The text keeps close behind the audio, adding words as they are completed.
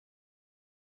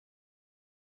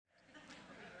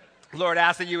Lord,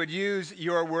 ask that you would use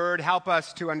your word, help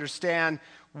us to understand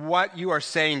what you are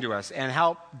saying to us, and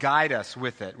help guide us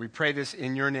with it. We pray this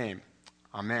in your name.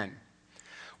 Amen.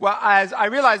 Well, as I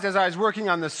realized as I was working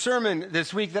on the sermon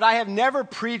this week that I have never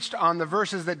preached on the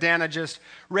verses that Dana just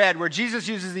read, where Jesus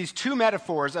uses these two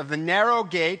metaphors of the narrow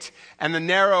gate and the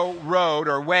narrow road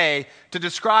or way to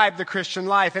describe the Christian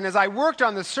life. And as I worked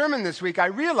on the sermon this week, I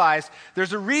realized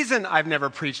there's a reason I've never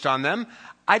preached on them.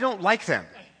 I don't like them.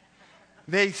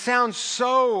 They sound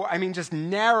so, just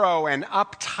narrow and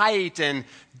uptight and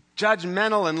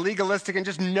judgmental and legalistic and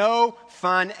just no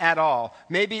fun at all.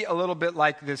 Maybe a little bit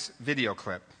like this video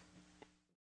clip.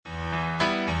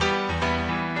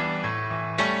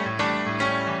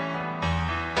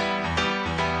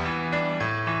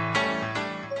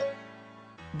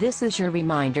 This is your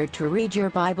reminder to read your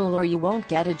Bible or you won't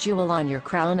get a jewel on your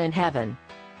crown in heaven.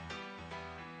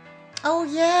 Oh,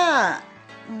 yeah.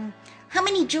 How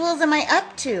many jewels am I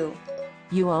up to?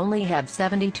 You only have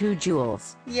 72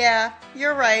 jewels. Yeah,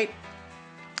 you're right.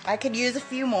 I could use a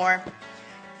few more.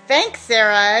 Thanks,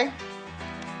 Sarai.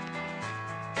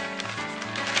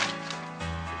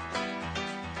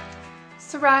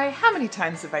 Sarai, how many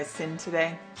times have I sinned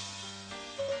today?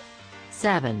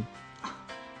 7.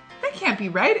 That can't be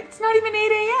right. It's not even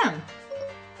 8 a.m.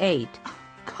 8.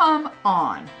 Come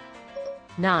on.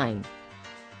 9.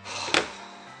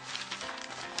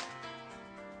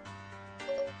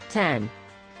 10.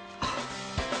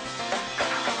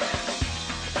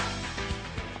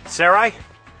 Sarai,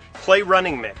 play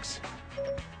Running Mix.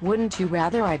 Wouldn't you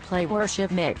rather I play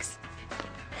Worship Mix?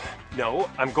 No,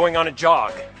 I'm going on a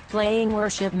jog. Playing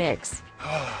Worship Mix.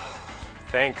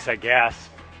 Thanks, I guess.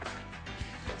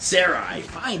 Sarai,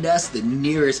 find us the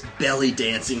nearest belly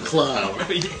dancing club.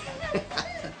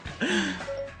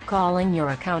 Calling your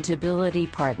accountability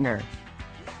partner.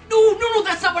 No,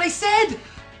 that's not what I said!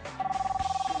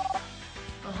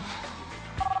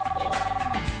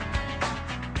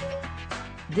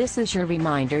 This is your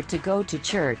reminder to go to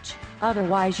church,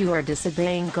 otherwise you are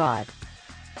disobeying God.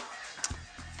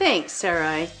 Thanks,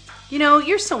 Sarai. You know,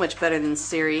 you're so much better than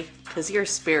Siri, because you're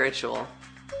spiritual.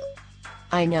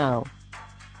 I know.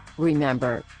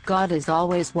 Remember, God is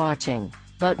always watching,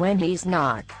 but when He's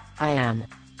not, I am.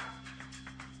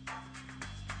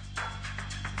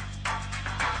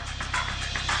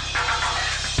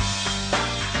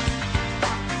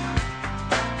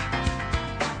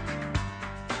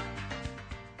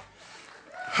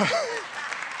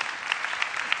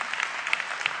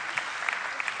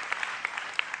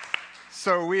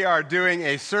 So we are doing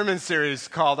a sermon series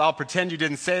called I'll Pretend You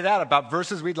Didn't Say That, about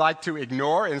verses we'd like to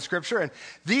ignore in Scripture. And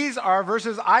these are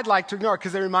verses I'd like to ignore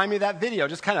because they remind me of that video,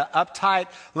 just kind of uptight,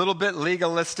 a little bit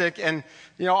legalistic, and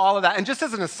all of that. And just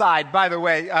as an aside, by the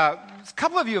way, a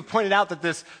couple of you have pointed out that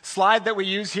this slide that we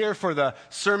use here for the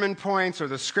sermon points or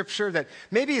the Scripture, that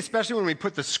maybe especially when we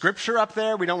put the Scripture up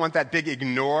there, we don't want that big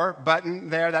ignore button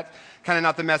there. That's kind of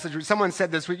not the message. Someone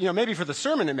said this week, maybe for the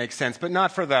sermon it makes sense, but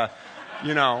not for the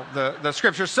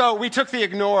Scripture. So we took the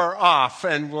ignore off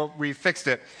and we fixed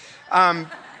it.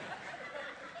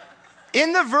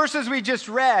 In the verses we just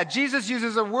read, Jesus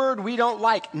uses a word we don't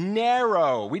like,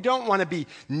 narrow. We don't want to be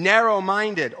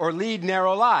narrow-minded or lead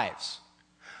narrow lives.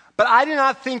 But I do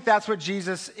not think that's what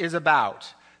Jesus is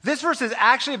about. This verse is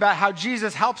actually about how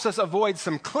Jesus helps us avoid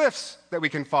some cliffs that we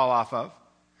can fall off of.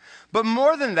 But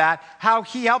more than that, how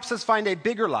he helps us find a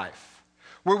bigger life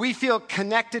where we feel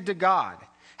connected to God,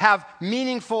 have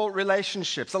meaningful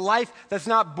relationships, a life that's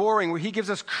not boring, where he gives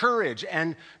us courage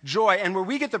and joy, and where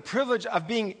we get the privilege of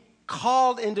being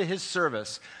called into his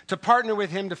service to partner with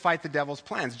him to fight the devil's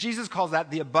plans. Jesus calls that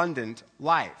the abundant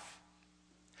life.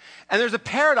 And there's a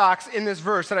paradox in this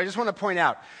verse that I just want to point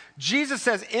out. Jesus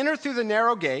says, enter through the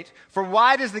narrow gate, for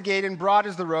wide is the gate and broad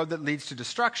is the road that leads to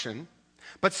destruction,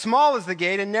 but small is the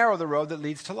gate and narrow the road that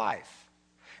leads to life.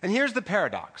 And here's the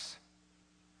paradox.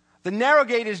 The narrow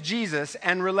gate is Jesus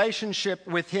and relationship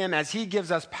with him as he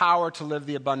gives us power to live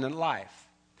the abundant life.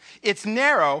 It's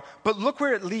narrow, but look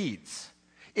where it leads.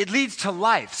 It leads to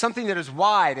life, something that is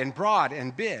wide and broad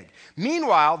and big.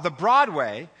 Meanwhile, the broad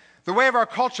way, the way of our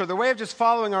culture, the way of just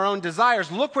following our own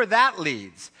desires, look where that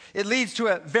leads. It leads to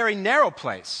a very narrow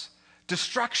place.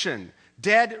 Destruction,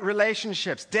 dead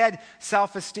relationships, dead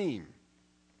self-esteem.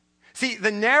 See,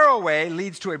 the narrow way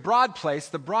leads to a broad place.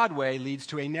 The broad way leads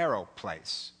to a narrow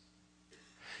place.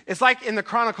 It's like in the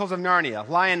Chronicles of Narnia,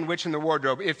 Lion, Witch, and the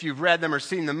Wardrobe, if you've read them or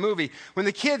seen the movie, when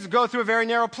the kids go through a very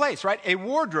narrow place, right? A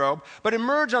wardrobe, but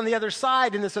emerge on the other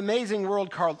side in this amazing world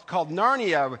called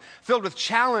Narnia, filled with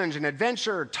challenge and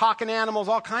adventure, talking animals,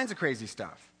 all kinds of crazy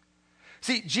stuff.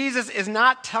 See, Jesus is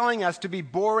not telling us to be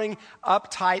boring,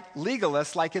 uptight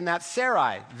legalists like in that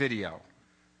Sarai video.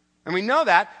 And we know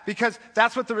that because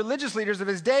that's what the religious leaders of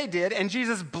his day did, and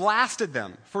Jesus blasted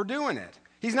them for doing it.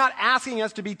 He's not asking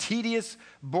us to be tedious,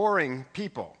 boring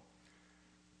people.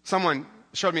 Someone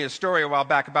showed me a story a while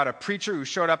back about a preacher who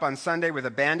showed up on Sunday with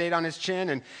a Band-Aid on his chin,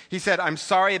 and he said, "I'm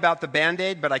sorry about the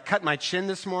Band-Aid, but I cut my chin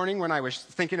this morning when I was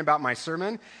thinking about my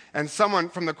sermon." And someone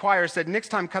from the choir said, "Next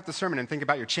time, cut the sermon and think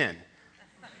about your chin."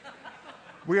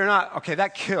 We are not, okay,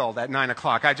 that killed at 9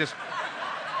 o'clock. I just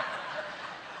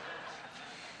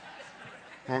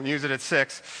won't use it at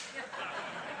 6.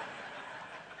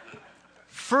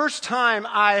 First time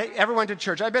I ever went to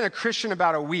church, I'd been a Christian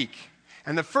about a week.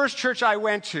 And the first church I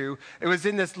went to, it was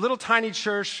in this little tiny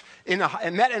church, it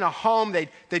met in a home.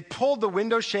 They'd pulled the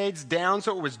window shades down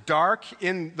so it was dark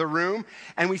in the room.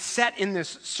 And we sat in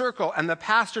this circle, and the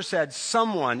pastor said,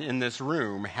 "Someone in this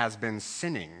room has been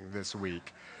sinning this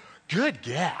week." Good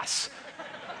guess.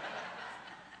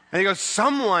 And he goes,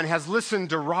 "Someone has listened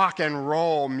to rock and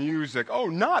roll music." Oh,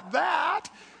 not that.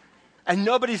 And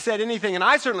nobody said anything, and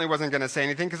I certainly wasn't going to say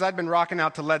anything because I'd been rocking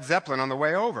out to Led Zeppelin on the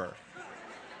way over.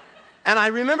 And I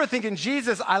remember thinking,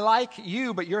 "Jesus, I like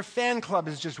you, but your fan club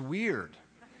is just weird."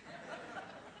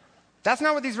 That's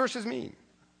not what these verses mean.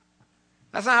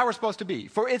 That's not how we're supposed to be.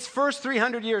 For its first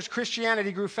 300 years,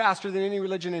 Christianity grew faster than any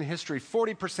religion in history,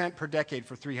 40% per decade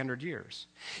for 300 years.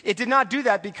 It did not do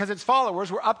that because its followers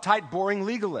were uptight, boring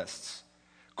legalists.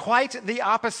 Quite the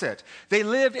opposite. They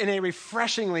lived in a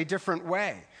refreshingly different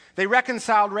way. They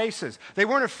reconciled races. They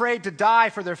weren't afraid to die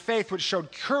for their faith, which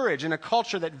showed courage in a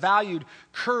culture that valued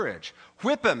courage.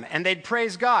 Whip him, and they'd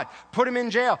praise God. Put him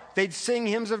in jail. They'd sing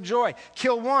hymns of joy.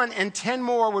 Kill one, and 10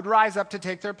 more would rise up to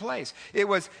take their place. It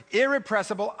was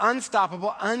irrepressible,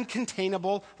 unstoppable,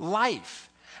 uncontainable life.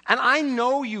 And I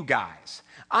know you guys.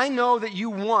 I know that you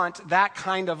want that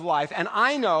kind of life, and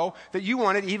I know that you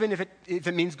want it even if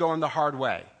it means going the hard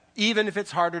way, even if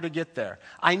it's harder to get there.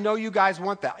 I know you guys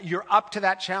want that. You're up to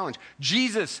that challenge.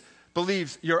 Jesus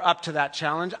believes you're up to that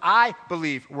challenge. I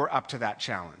believe we're up to that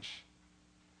challenge.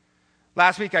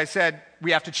 Last week I said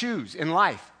we have to choose in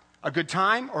life a good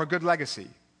time or a good legacy.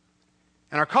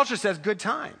 And our culture says good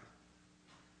time.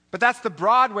 But that's the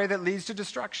broad way that leads to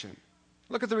destruction.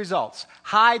 Look at the results.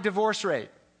 High divorce rate.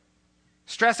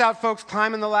 Stress out folks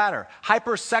climbing the ladder.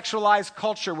 Hypersexualized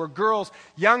culture where girls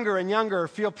younger and younger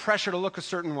feel pressure to look a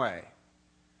certain way.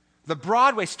 The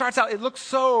broad way starts out, it looks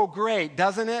so great,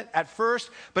 doesn't it, at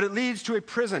first? But it leads to a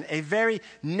prison, a very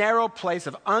narrow place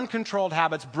of uncontrolled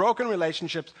habits, broken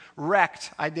relationships,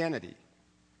 wrecked identity.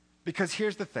 Because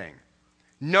here's the thing.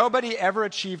 Nobody ever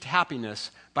achieved happiness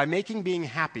by making being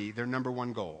happy their number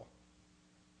one goal.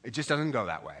 It just doesn't go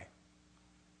that way.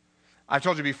 I've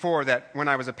told you before that when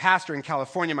I was a pastor in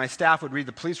California, my staff would read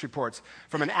the police reports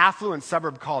from an affluent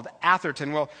suburb called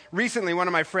Atherton. Well, recently one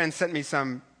of my friends sent me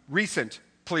some recent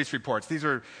police reports. These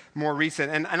are more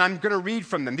recent, and I'm going to read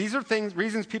from them. These are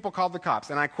reasons people called the cops,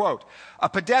 and I quote, "A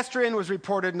pedestrian was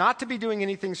reported not to be doing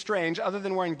anything strange other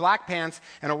than wearing black pants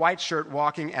and a white shirt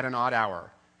walking at an odd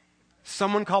hour."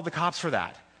 Someone called the cops for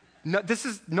that. No, this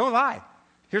is no lie.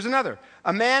 Here's another.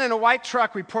 "A man in a white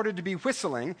truck reported to be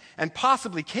whistling and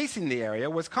possibly casing the area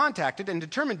was contacted and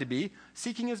determined to be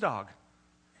seeking his dog."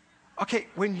 Okay,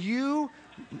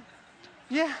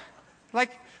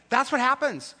 that's what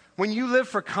happens. When you live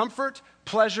for comfort,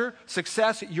 pleasure,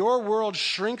 success, your world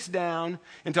shrinks down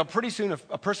until pretty soon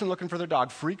a person looking for their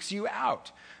dog freaks you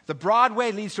out. The broad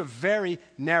way leads to a very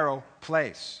narrow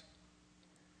place.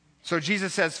 So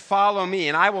Jesus says, "Follow me,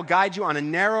 and I will guide you on a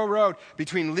narrow road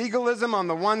between legalism on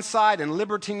the one side and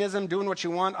libertinism, doing what you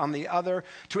want, on the other,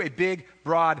 to a big,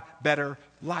 broad, better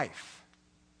life."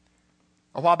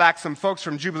 A while back, some folks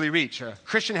from Jubilee Reach, a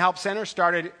Christian help center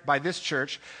started by this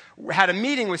church, had a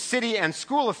meeting with city and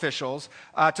school officials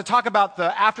to talk about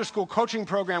the after-school coaching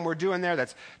program we're doing there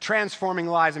that's transforming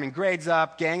lives. I mean, grades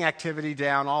up, gang activity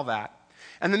down, all that.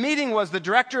 And the meeting was the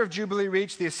director of Jubilee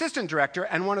Reach, the assistant director,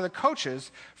 and one of the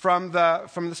coaches from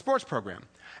the sports program.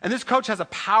 And this coach has a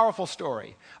powerful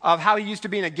story of how he used to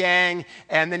be in a gang,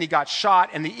 and then he got shot,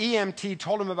 and the EMT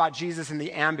told him about Jesus in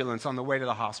the ambulance on the way to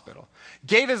the hospital.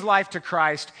 Gave his life to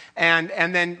Christ, and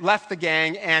then left the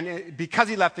gang, and because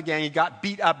he left the gang, he got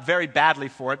beat up very badly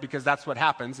for it, because that's what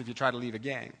happens if you try to leave a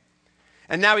gang.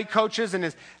 And now he coaches and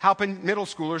is helping middle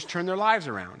schoolers turn their lives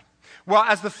around. Well,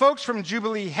 as the folks from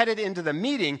Jubilee headed into the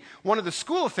meeting, one of the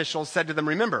school officials said to them,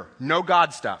 "Remember, no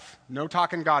God stuff, no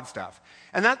talking God stuff."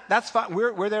 And that's fine.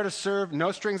 We're there to serve,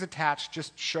 no strings attached,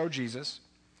 just show Jesus.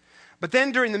 But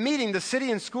then during the meeting, the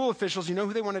city and school officials, you know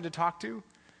who they wanted to talk to?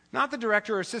 Not the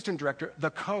director or assistant director, the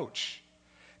coach.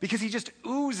 because he just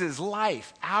oozes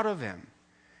life out of him.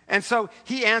 And so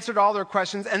he answered all their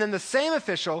questions, and then the same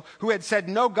official who had said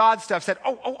no God stuff said,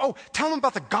 oh, tell them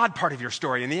about the God part of your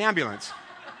story in the ambulance.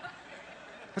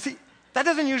 See, that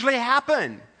doesn't usually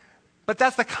happen. But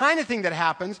that's the kind of thing that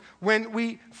happens when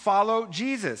we follow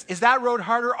Jesus. Is that road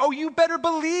harder? Oh, you better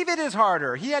believe it is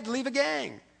harder. He had to leave a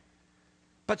gang.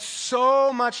 But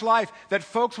so much life that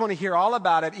folks want to hear all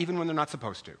about it even when they're not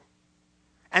supposed to.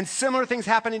 And similar things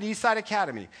happen at Eastside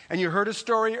Academy. And you heard a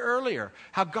story earlier,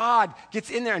 how God gets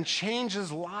in there and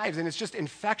changes lives, and it's just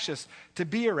infectious to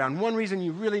be around. One reason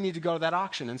you really need to go to that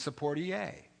auction and support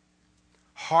EA.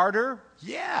 Harder?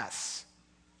 Yes.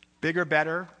 Bigger,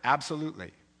 better?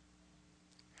 Absolutely.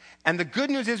 And the good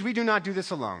news is we do not do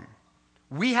this alone.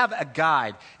 We have a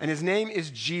guide, and his name is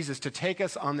Jesus, to take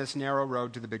us on this narrow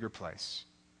road to the bigger place.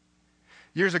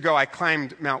 Years ago, I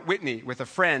climbed Mount Whitney with a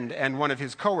friend and one of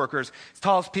his coworkers. It's the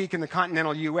tallest peak in the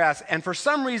continental U.S., and for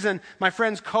some reason, my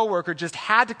friend's coworker just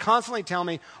had to constantly tell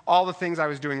me all the things I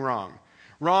was doing wrong.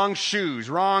 Wrong shoes,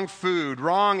 wrong food,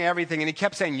 wrong everything, and he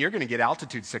kept saying, you're going to get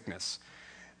altitude sickness.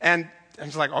 And I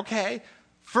was like, okay.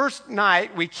 First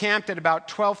night, we camped at about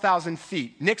 12,000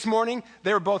 feet. Next morning,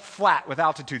 they were both flat with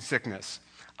altitude sickness.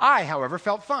 I, however,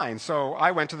 felt fine, so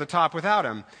I went to the top without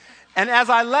him. And as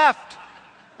I left,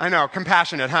 I know,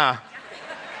 compassionate, huh?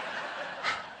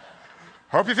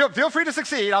 Hope you feel free to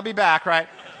succeed. I'll be back, right?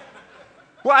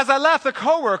 Well, as I left, the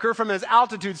coworker from his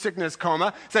altitude sickness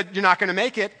coma said, you're not going to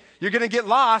make it. You're going to get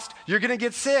lost. You're going to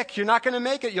get sick. You're not going to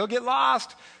make it. You'll get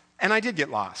lost. And I did get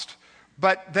lost.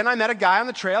 But then I met a guy on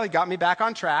the trail. He got me back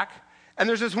on track. And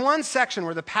there's this one section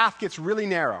where the path gets really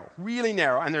narrow,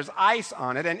 and there's ice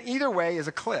on it, and either way is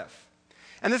a cliff.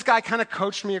 And this guy kind of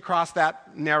coached me across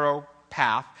that narrow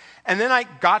path. And then I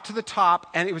got to the top,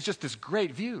 and it was just this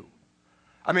great view.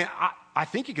 I mean, I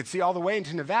think you could see all the way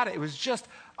into Nevada. It was just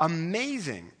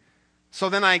amazing. So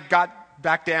then I got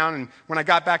back down, and when I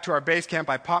got back to our base camp,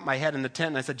 I popped my head in the tent,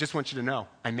 and I said, just want you to know,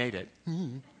 I made it.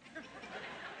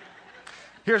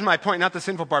 Here's my point, not the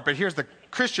sinful part, but here's the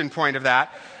Christian point of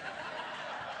that.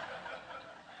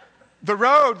 The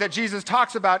road that Jesus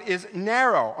talks about is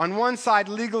narrow. On one side,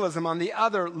 legalism. On the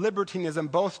other, libertinism.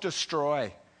 Both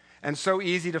destroy. And so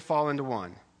easy to fall into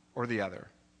one or the other.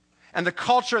 And the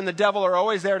culture and the devil are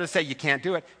always there to say, you can't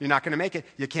do it. You're not going to make it.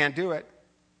 You can't do it.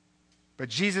 But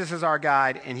Jesus is our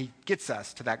guide, and he gets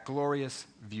us to that glorious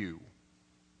view.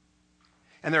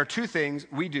 And there are two things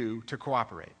we do to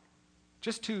cooperate.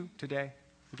 Just two today.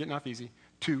 We're getting off easy.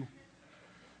 Two.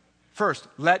 First,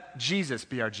 let Jesus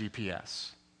be our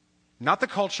GPS. Not the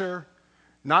culture,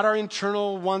 not our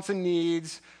internal wants and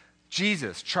needs.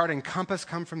 Jesus, chart and compass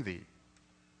come from thee.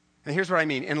 And here's what I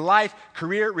mean. In life,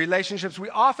 career, relationships, we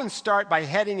often start by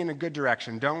heading in a good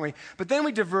direction, don't we? But then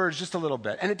we diverge just a little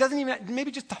bit. And it doesn't even,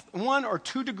 maybe just 1 or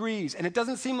 2 degrees. And it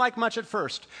doesn't seem like much at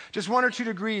first. Just 1 or 2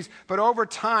 degrees. But over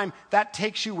time, that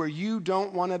takes you where you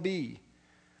don't want to be.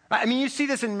 I mean, you see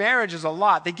this in marriages a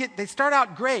lot. They start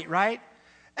out great, right?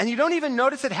 And you don't even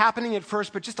notice it happening at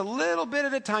first, but just a little bit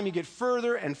at a time, you get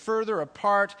further and further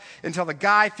apart until the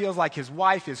guy feels like his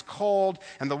wife is cold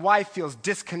and the wife feels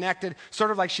disconnected, sort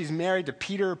of like she's married to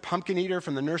Peter Pumpkin Eater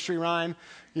from the nursery rhyme.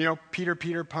 You know,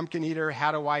 Peter Pumpkin Eater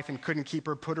had a wife and couldn't keep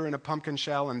her, put her in a pumpkin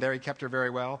shell, and there he kept her very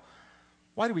well.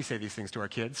 Why do we say these things to our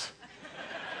kids?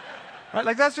 Right?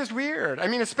 Like, that's just weird. I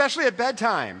mean, especially at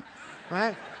bedtime,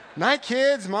 right? Night,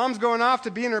 kids, mom's going off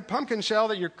to be in her pumpkin shell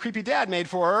that your creepy dad made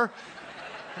for her.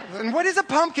 And what is a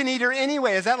pumpkin eater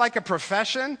anyway? Is that like a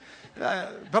profession?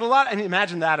 And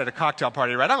imagine that at a cocktail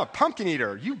party, right? I'm a pumpkin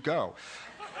eater. You go.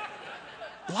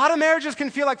 A lot of marriages can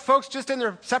feel like folks just in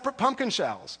their separate pumpkin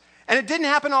shells. And it didn't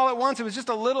happen all at once. It was just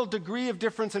a little degree of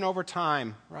difference and over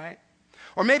time, right?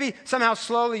 Or maybe somehow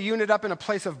slowly you ended up in a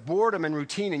place of boredom and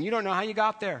routine and you don't know how you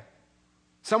got there.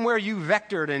 Somewhere you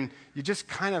vectored and you just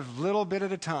kind of little bit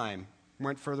at a time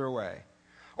went further away.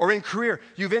 Or in career,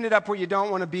 you've ended up where you don't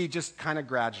want to be just kind of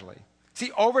gradually.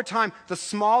 See, over time, the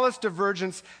smallest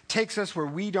divergence takes us where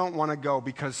we don't want to go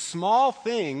because small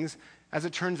things, as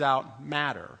it turns out,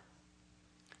 matter.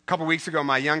 A couple weeks ago,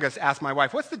 my youngest asked my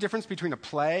wife, what's the difference between a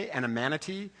play and a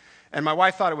manatee? And my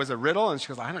wife thought it was a riddle, and she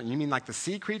goes, I don't know, you mean like the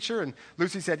sea creature? And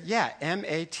Lucy said, yeah,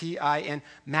 M-A-T-I-N,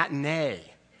 matinee.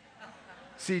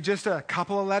 See, just a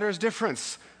couple of letters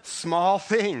difference. Small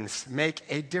things make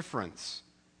a difference.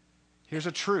 Here's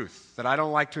a truth that I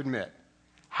don't like to admit.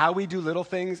 How we do little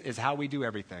things is how we do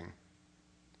everything.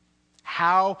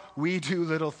 How we do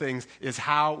little things is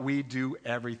how we do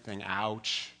everything.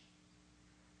 Ouch.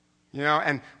 You know,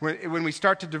 and when we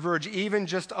start to diverge even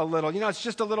just a little, you know, it's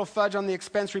just a little fudge on the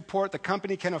expense report, the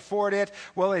company can afford it,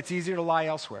 well, it's easier to lie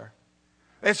elsewhere.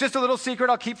 It's just a little secret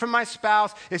I'll keep from my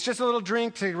spouse. It's just a little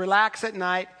drink to relax at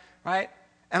night, right?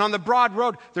 And on the broad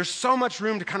road, there's so much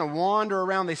room to kind of wander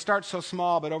around. They start so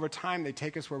small, but over time, they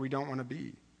take us where we don't want to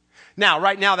be. Now,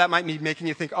 right now, that might be making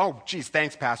you think, oh, geez,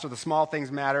 thanks, Pastor. The small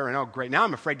things matter. And oh, great. Now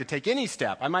I'm afraid to take any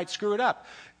step. I might screw it up.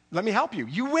 Let me help you.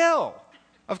 You will.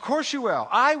 Of course you will.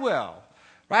 I will.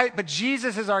 Right? But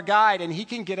Jesus is our guide, and he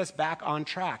can get us back on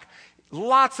track.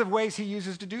 Lots of ways he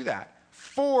uses to do that.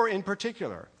 4 in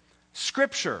particular.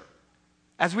 Scripture.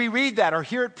 As we read that or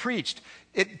hear it preached,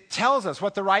 it tells us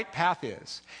what the right path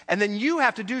is. And then you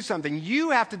have to do something.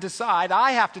 You have to decide,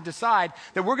 I have to decide,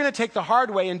 that we're going to take the hard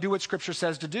way and do what Scripture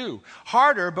says to do.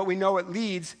 Harder, but we know it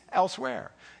leads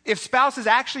elsewhere. If spouses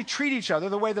actually treat each other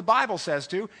the way the Bible says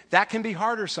to, that can be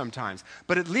harder sometimes.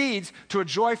 But it leads to a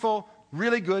joyful,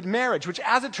 really good marriage, which,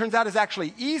 as it turns out, is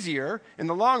actually easier in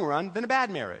the long run than a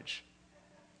bad marriage.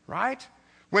 Right?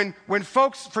 When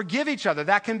folks forgive each other,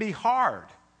 that can be hard.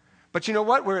 But you know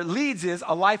what? Where it leads is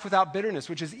a life without bitterness,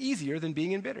 which is easier than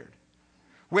being embittered.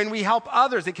 When we help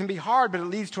others, it can be hard, but it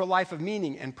leads to a life of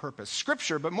meaning and purpose.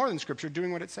 Scripture, but more than Scripture,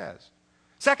 doing what it says.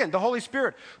 Second, the Holy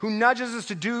Spirit, who nudges us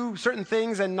to do certain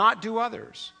things and not do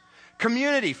others.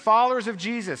 Community, followers of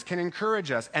Jesus, can encourage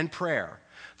us, and prayer.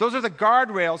 Those are the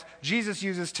guardrails Jesus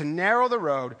uses to narrow the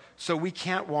road so we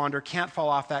can't wander, can't fall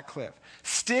off that cliff.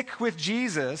 Stick with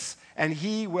Jesus, and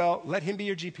he will let him be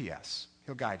your GPS.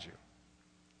 He'll guide you.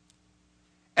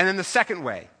 And then the second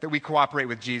way that we cooperate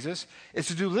with Jesus is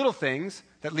to do little things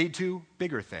that lead to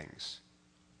bigger things.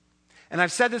 And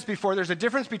I've said this before, there's a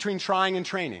difference between trying and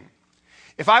training.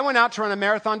 If I went out to run a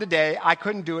marathon today, I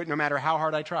couldn't do it no matter how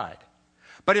hard I tried.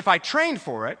 But if I trained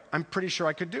for it, I'm pretty sure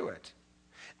I could do it.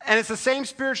 And it's the same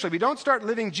spiritually. We don't start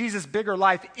living Jesus' bigger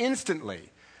life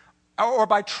instantly or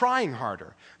by trying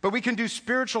harder. But we can do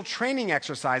spiritual training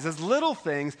exercises, little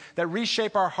things that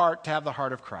reshape our heart to have the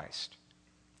heart of Christ.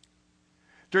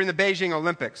 During the Beijing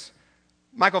Olympics,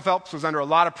 Michael Phelps was under a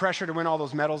lot of pressure to win all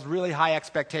those medals, really high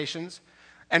expectations.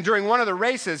 And during one of the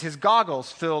races, his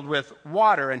goggles filled with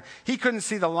water, and he couldn't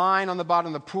see the line on the bottom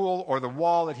of the pool or the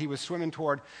wall that he was swimming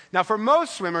toward. Now, for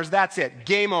most swimmers, that's it.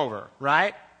 Game over,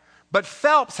 right? But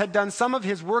Phelps had done some of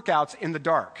his workouts in the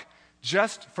dark,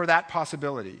 just for that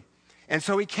possibility. And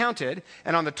so he counted,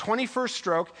 and on the 21st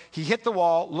stroke, he hit the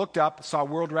wall, looked up, saw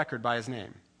world record by his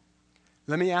name.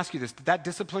 Let me ask you this. Did that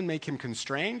discipline make him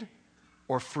constrained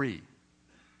or free?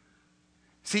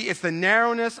 See, it's the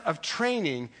narrowness of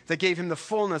training that gave him the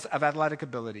fullness of athletic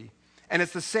ability. And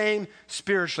it's the same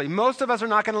spiritually. Most of us are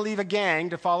not going to leave a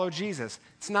gang to follow Jesus.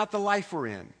 It's not the life we're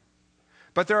in.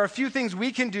 But there are a few things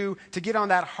we can do to get on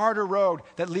that harder road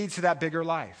that leads to that bigger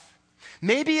life.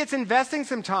 Maybe it's investing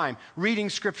some time reading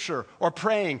Scripture or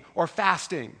praying or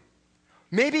fasting.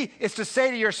 Maybe it's to say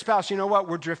to your spouse, you know what,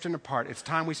 we're drifting apart. It's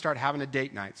time we start having a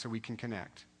date night so we can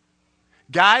connect.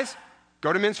 Guys,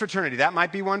 go to men's fraternity. That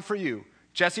might be one for you.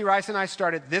 Jesse Rice and I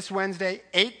started this Wednesday,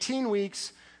 18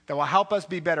 weeks that will help us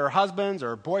be better husbands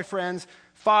or boyfriends,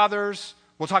 fathers.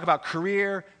 We'll talk about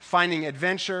career, finding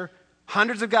adventure.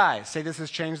 Hundreds of guys say this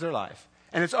has changed their life.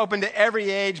 And it's open to every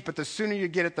age, but the sooner you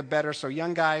get it, the better. So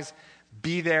young guys,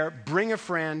 be there. Bring a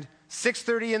friend.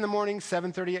 6:30 in the morning,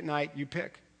 7:30 at night, you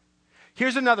pick.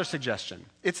 Here's another suggestion.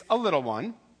 It's a little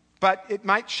one, but it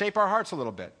might shape our hearts a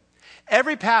little bit.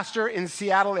 Every pastor in the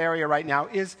Seattle area right now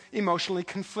is emotionally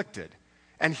conflicted.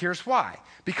 And here's why.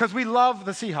 Because we love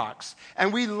the Seahawks.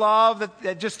 And we love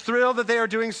that, just thrilled that they are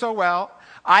doing so well.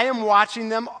 I am watching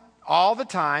them all the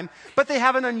time. But they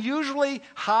have an unusually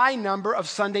high number of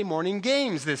Sunday morning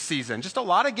games this season. Just a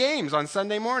lot of games on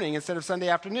Sunday morning instead of Sunday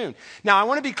afternoon. Now, I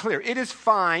want to be clear. It is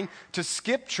fine to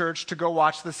skip church to go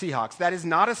watch the Seahawks. That is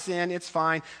not a sin. It's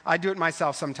fine. I do it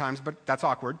myself sometimes, but that's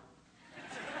awkward.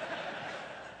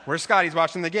 Where's Scott? He's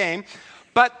watching the game.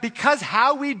 But because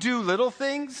how we do little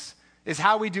things is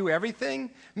how we do everything,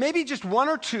 maybe just one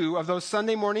or two of those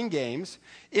Sunday morning games,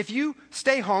 if you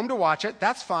stay home to watch it,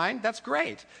 that's fine, that's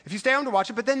great. If you stay home to watch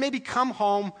it, but then maybe come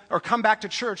home or come back to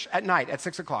church at night at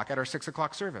 6 o'clock, at our 6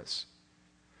 o'clock service.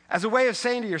 As a way of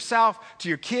saying to yourself, to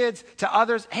your kids, to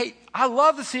others, hey, I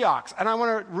love the Seahawks and I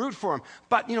want to root for them.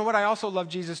 But you know what? I also love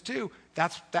Jesus too.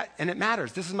 And it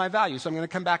matters. This is my value, so I'm going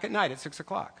to come back at night at 6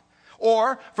 o'clock.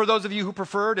 Or, for those of you who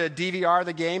prefer to DVR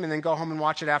the game and then go home and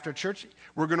watch it after church,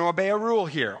 we're going to obey a rule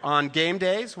here. On game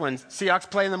days, when Seahawks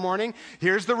play in the morning,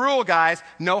 here's the rule, guys.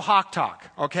 No hawk talk,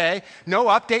 okay? No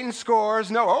updating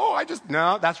scores. No,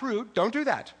 that's rude. Don't do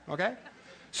that, okay?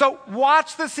 So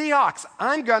watch the Seahawks.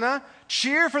 I'm going to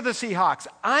cheer for the Seahawks.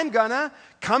 I'm going to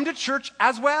come to church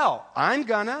as well.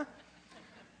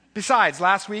 Besides,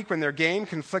 last week when their game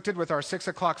conflicted with our 6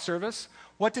 o'clock service,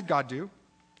 what did God do?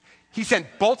 He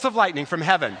sent bolts of lightning from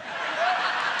heaven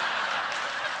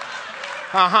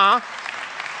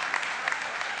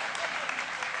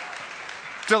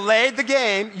Delayed the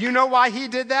game. You know why he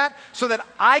did that? So that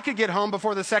I could get home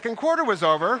before the second quarter was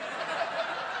over,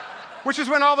 which is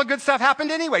when all the good stuff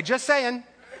happened anyway. Just saying.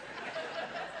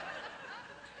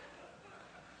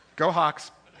 Go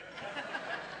Hawks.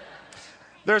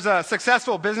 There's a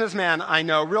successful businessman I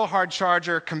know, real hard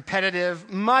charger,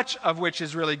 competitive, much of which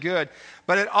is really good,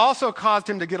 but it also caused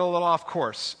him to get a little off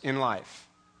course in life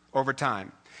over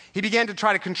time. He began to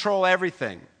try to control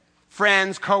everything,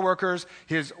 friends, coworkers,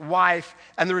 his wife,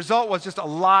 and the result was just a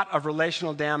lot of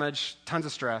relational damage, tons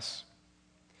of stress.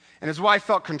 And his wife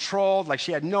felt controlled, like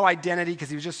she had no identity because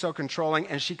he was just so controlling,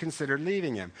 and she considered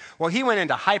leaving him. Well, he went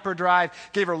into hyperdrive,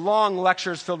 gave her long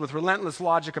lectures filled with relentless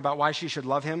logic about why she should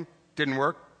love him. Didn't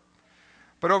work.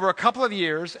 But over a couple of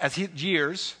years, as he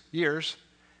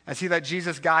let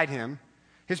Jesus guide him,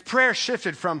 his prayer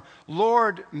shifted from,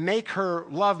 Lord, make her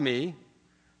love me,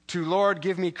 to Lord,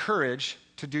 give me courage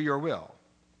to do your will.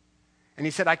 And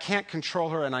he said, I can't control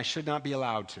her and I should not be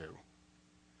allowed to.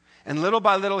 And little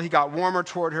by little, he got warmer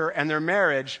toward her and their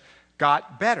marriage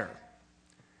got better.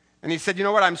 And he said, you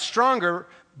know what, I'm stronger,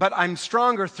 but I'm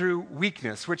stronger through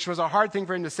weakness, which was a hard thing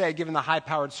for him to say given the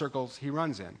high-powered circles he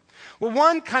runs in. Well,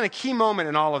 one kind of key moment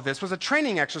in all of this was a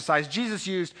training exercise Jesus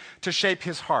used to shape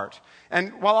his heart.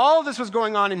 And while all of this was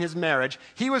going on in his marriage,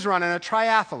 he was running a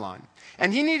triathlon.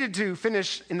 And he needed to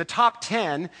finish in the top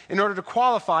 10 in order to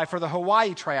qualify for the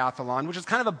Hawaii Triathlon, which is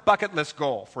kind of a bucket list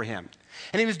goal for him.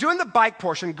 And he was doing the bike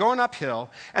portion, going uphill,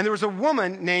 and there was a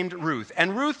woman named Ruth.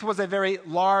 And Ruth was a very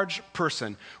large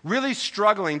person, really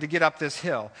struggling to get up this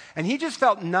hill. And he just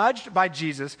felt nudged by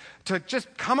Jesus to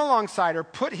just come alongside her,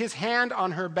 put his hand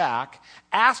on her back,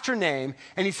 asked her name,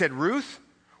 and he said, Ruth,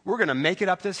 we're going to make it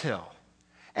up this hill.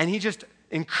 And he just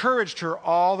encouraged her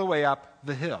all the way up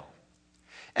the hill.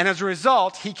 And as a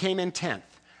result, he came in 10th,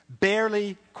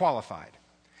 barely qualified.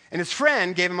 And his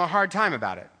friend gave him a hard time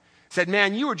about it. Said,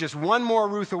 man, you were just one more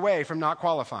Ruth away from not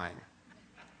qualifying.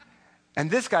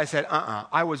 And this guy said,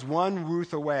 I was one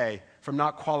Ruth away from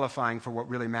not qualifying for what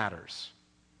really matters.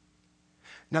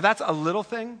 Now that's a little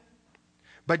thing,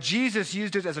 but Jesus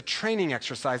used it as a training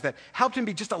exercise that helped him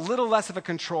be just a little less of a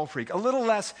control freak, a little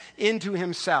less into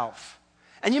himself.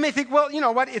 And you may think, well, you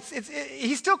know what,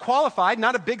 he's still qualified,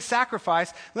 not a big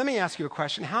sacrifice. Let me ask you a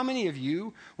question. How many of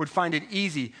you would find it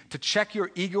easy to check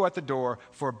your ego at the door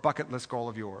for a bucket list goal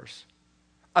of yours?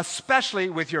 Especially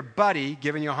with your buddy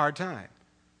giving you a hard time.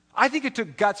 I think it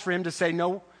took guts for him to say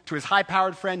no to his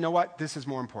high-powered friend, know what, this is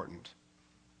more important.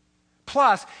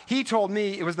 Plus, he told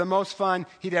me it was the most fun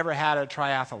he'd ever had at a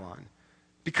triathlon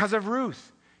because of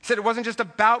Ruth. He said, it wasn't just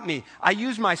about me. I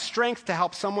used my strength to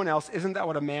help someone else. Isn't that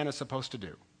what a man is supposed to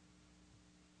do?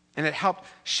 And it helped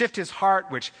shift his heart,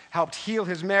 which helped heal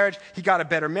his marriage. He got a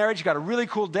better marriage. He got a really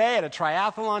cool day at a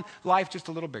triathlon. Life just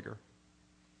a little bigger.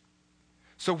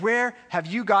 So where have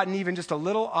you gotten even just a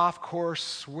little off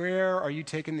course? Where are you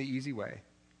taking the easy way?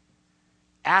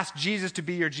 Ask Jesus to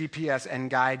be your GPS and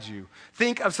guide you.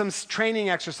 Think of some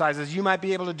training exercises you might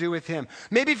be able to do with him.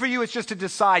 Maybe for you it's just to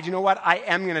decide, you know what, I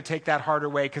am going to take that harder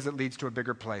way because it leads to a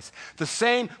bigger place. The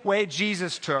same way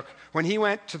Jesus took when he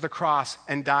went to the cross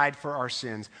and died for our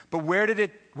sins. But where did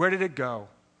it go?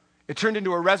 It turned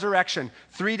into a resurrection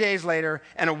 3 days later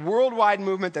and a worldwide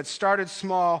movement that started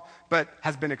small but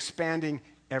has been expanding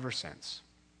ever since.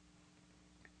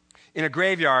 In a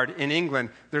graveyard in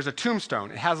England, there's a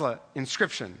tombstone. It has an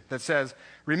inscription that says,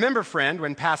 remember, friend,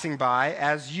 when passing by,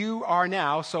 as you are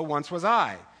now, so once was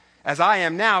I. As I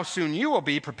am now, soon you will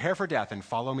be. Prepare for death and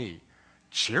follow me.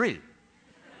 Cheery.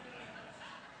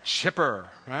 Chipper,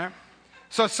 right?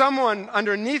 So someone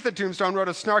underneath the tombstone wrote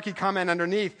a snarky comment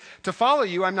underneath, to follow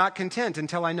you, I'm not content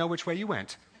until I know which way you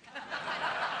went.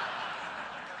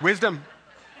 Wisdom.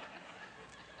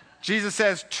 Jesus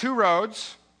says 2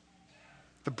 roads.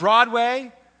 The broad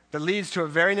way that leads to a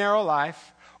very narrow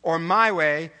life, or my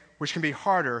way, which can be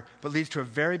harder, but leads to a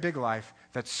very big life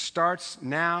that starts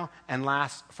now and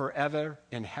lasts forever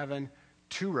in heaven.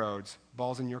 2 roads,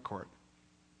 balls in your court.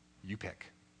 You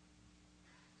pick.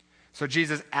 So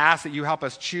Jesus asks that you help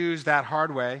us choose that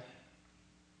hard way,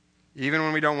 even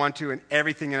when we don't want to and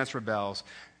everything in us rebels,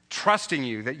 trusting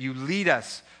you that you lead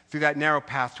us through that narrow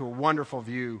path to a wonderful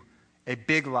view, a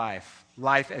big life,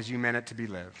 life as you meant it to be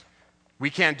lived. We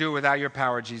can't do it without your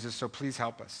power, Jesus, so please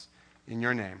help us. In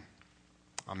your name,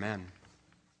 amen.